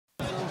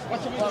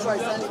That's why I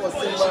signed for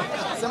Simba.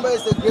 Simba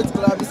is a great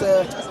club. It's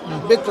a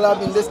big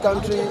club in this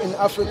country, in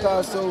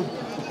Africa. So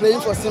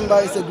playing for Simba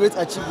is a great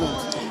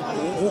achievement.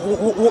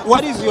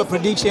 What is your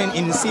prediction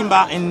in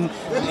Simba in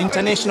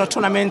international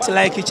tournament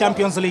like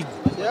Champions League?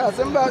 Yeah,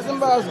 Simba has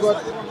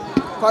got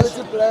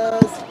quality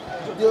players.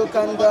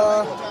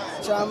 Kanda,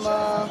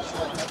 Chama,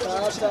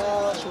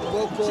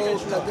 Boko,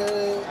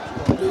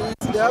 Luis.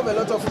 They have a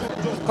lot of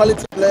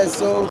quality players.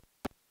 So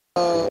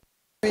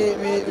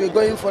we're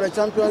going for the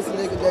Champions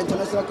League, the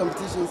international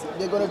competitions.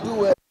 They're going to do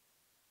well.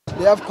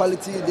 They have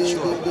quality.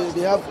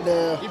 They have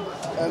the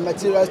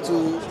materials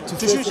to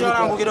face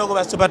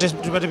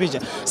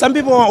it. Some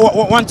people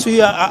want to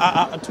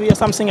hear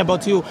something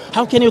about you.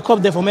 How can you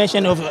cope the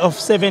formation of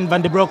 7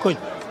 Van der Broek?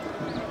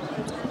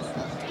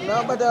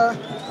 No, but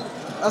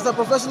as a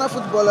professional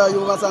footballer, you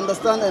must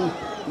understand and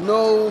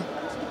know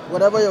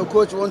whatever your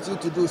coach wants you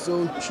to do.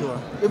 So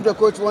if the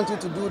coach wants you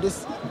to do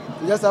this,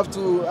 you just have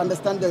to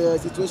understand the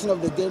situation of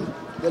the game,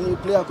 then you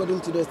play according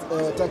to the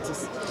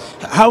tactics.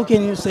 How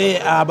can you say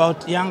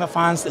about younger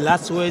fans,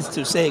 last words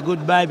to say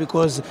goodbye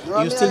because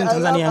you're still in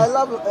Tanzania? I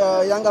love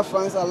younger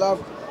fans. I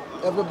love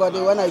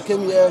everybody. When I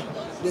came here,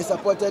 they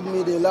supported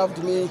me, they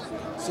loved me.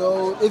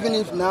 So even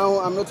if now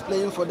I'm not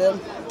playing for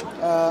them,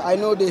 I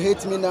know they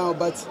hate me now,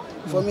 but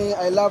for me,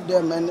 I love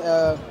them. And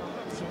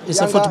it's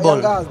a football.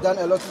 Younger has done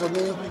a lot for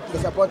me. The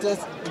supporters,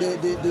 they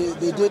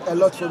did a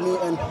lot for me,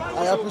 and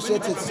I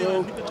appreciate it.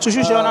 So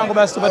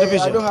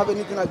I don't have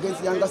anything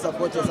against younger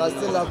supporters. I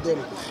still love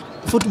them.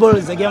 Football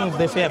is a game of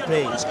the fair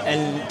play,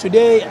 and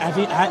today I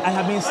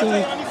have been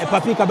seeing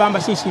Papi Kabamba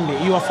Shishimbe,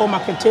 your former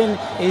captain,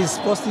 is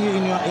posting you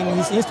in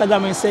his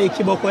Instagram and say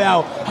Kiboko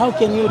Yao. How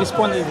can you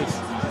respond to this?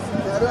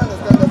 I don't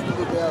understand that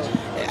Kiboko Yao.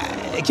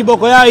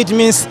 Kiboko Yao, it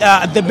means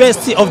the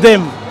best of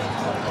them.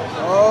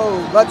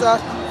 Oh, but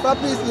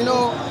Papi, you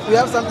know, we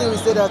have something we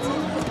say that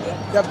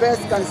the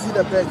best can see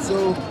the best.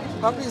 So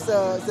Papi is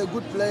a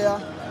good player,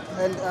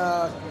 and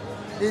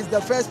he's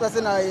the first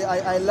person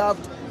I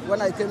loved when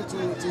I came to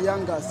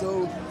Yanga.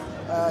 So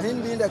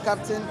him being the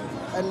captain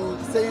and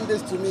saying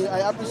this to me,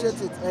 I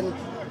appreciate it. And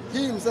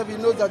he himself, he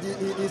knows that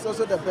he's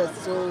also the best.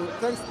 So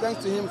thanks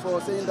to him for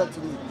saying that to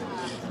me.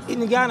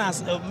 In Ghana,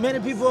 many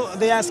people,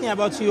 they're asking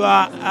about your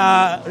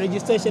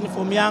registration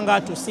from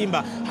Yanga to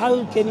Simba.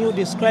 How can you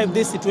describe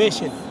this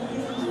situation?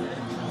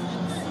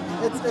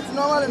 It's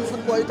normal in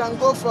football. You can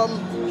go from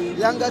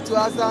Yanga to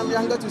Assam,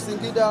 Yanga to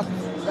Singida,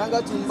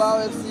 Yanga to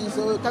Mbao FC.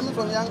 So coming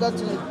from Yanga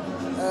to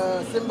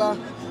Simba,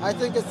 I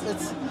think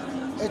it's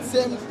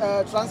same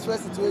transfer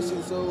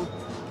situation. So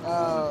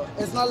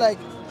it's not like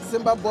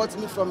Simba bought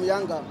me from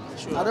Yanga.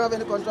 Sure. I don't have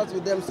any contract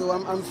with them, so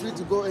I'm free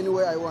to go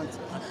anywhere I want.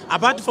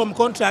 Apart from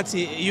contracts,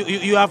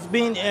 you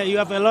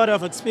have a lot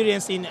of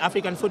experience in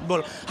African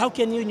football. How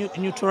can you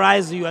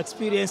neutralize your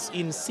experience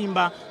in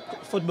Simba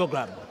Football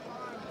Club?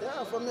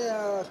 Yeah, for me,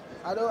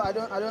 I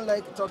don't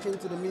like talking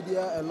to the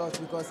media a lot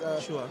because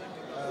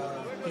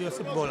you're a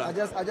footballer.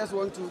 I just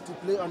want to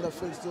play on the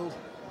field. So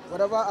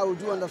whatever I will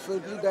do on the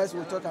field, you guys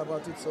will talk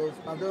about it. So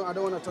I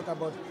don't want to talk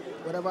about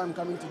whatever I'm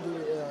coming to do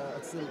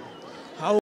at Simba.